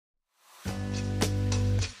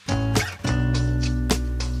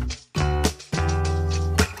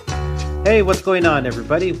Hey, what's going on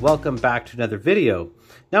everybody? Welcome back to another video.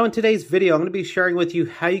 Now in today's video, I'm going to be sharing with you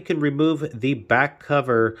how you can remove the back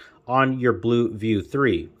cover on your Blu View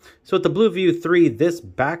 3. So with the Blu View 3, this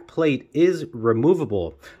back plate is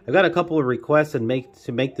removable. I got a couple of requests to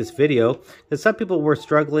make this video because some people were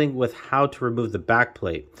struggling with how to remove the back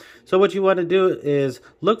plate. So what you want to do is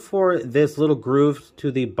look for this little groove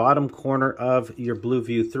to the bottom corner of your Blu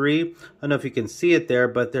View 3. I don't know if you can see it there,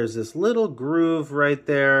 but there's this little groove right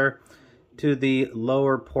there to the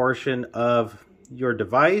lower portion of your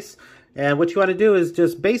device. And what you want to do is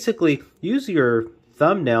just basically use your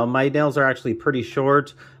thumbnail. My nails are actually pretty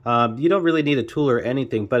short. You don't really need a tool or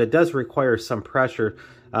anything, but it does require some pressure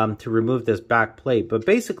to remove this back plate. But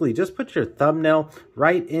basically just put your thumbnail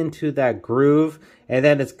right into that groove, and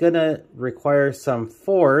then it's gonna require some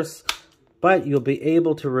force, but you'll be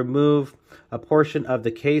able to remove a portion of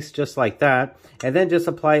the case just like that, and then just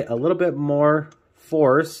apply a little bit more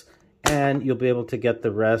force and you'll be able to get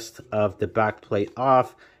the rest of the back plate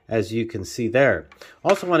off, as you can see there.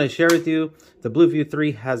 Also want to share with you, the Blu View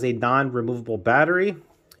 3 has a non-removable battery.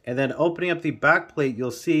 And then opening up the back plate, you'll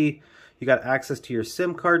see you got access to your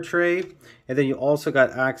SIM card tray. And then you also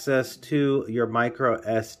got access to your micro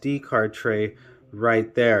SD card tray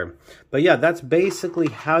right there. But yeah, that's basically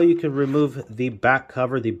how you can remove the back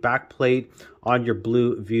cover, the back plate on your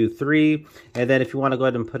Blu View 3. And then if you want to go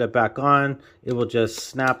ahead and put it back on, it will just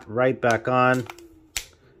snap right back on.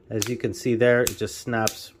 As you can see there, it just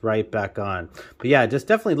snaps right back on. But yeah, just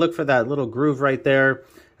definitely look for that little groove right there.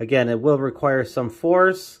 Again, it will require some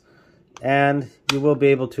force, and you will be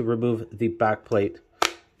able to remove the back plate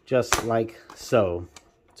just like so.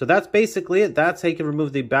 So that's basically it. That's how you can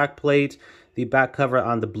remove the back plate, the back cover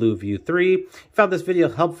on the Blu View 3. If you found this video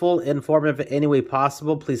helpful, informative in any way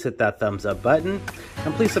possible, please hit that thumbs up button.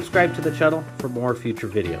 And please subscribe to the channel for more future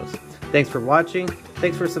videos. Thanks for watching,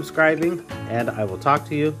 thanks for subscribing, and I will talk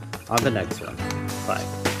to you on the next one.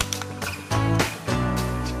 Bye.